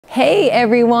Hey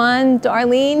everyone,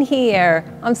 Darlene here.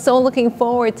 I'm so looking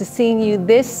forward to seeing you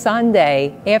this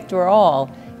Sunday. After all,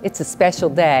 it's a special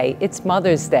day. It's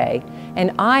Mother's Day.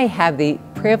 And I have the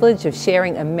privilege of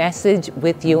sharing a message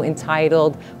with you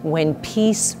entitled, When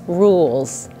Peace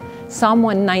Rules. Psalm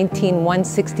 119,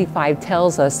 165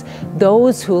 tells us,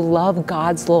 those who love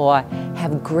God's law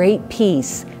have great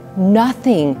peace.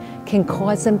 Nothing can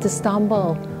cause them to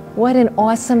stumble. What an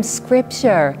awesome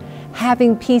scripture.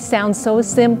 Having peace sounds so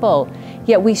simple,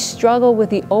 yet we struggle with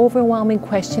the overwhelming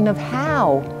question of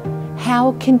how.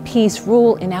 How can peace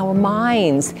rule in our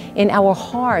minds, in our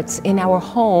hearts, in our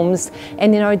homes,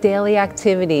 and in our daily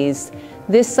activities?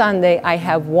 This Sunday, I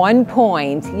have 1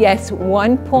 point, yes,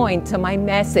 1 point to my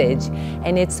message,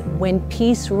 and it's when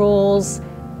peace rules,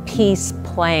 peace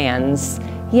plans.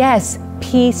 Yes,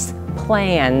 peace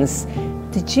plans.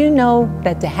 Did you know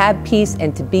that to have peace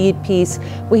and to be at peace,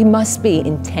 we must be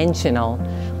intentional?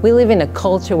 We live in a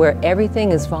culture where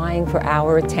everything is vying for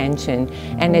our attention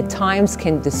and at times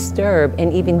can disturb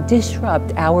and even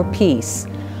disrupt our peace.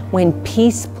 When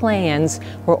peace plans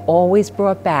were always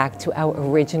brought back to our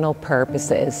original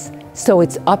purposes. So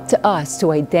it's up to us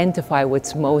to identify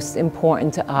what's most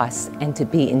important to us and to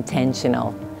be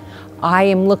intentional. I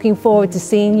am looking forward to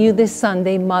seeing you this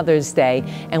Sunday, Mother's Day,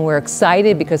 and we're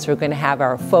excited because we're going to have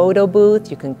our photo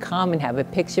booth. You can come and have a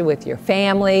picture with your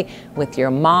family, with your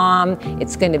mom.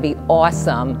 It's going to be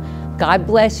awesome. God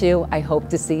bless you. I hope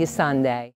to see you Sunday.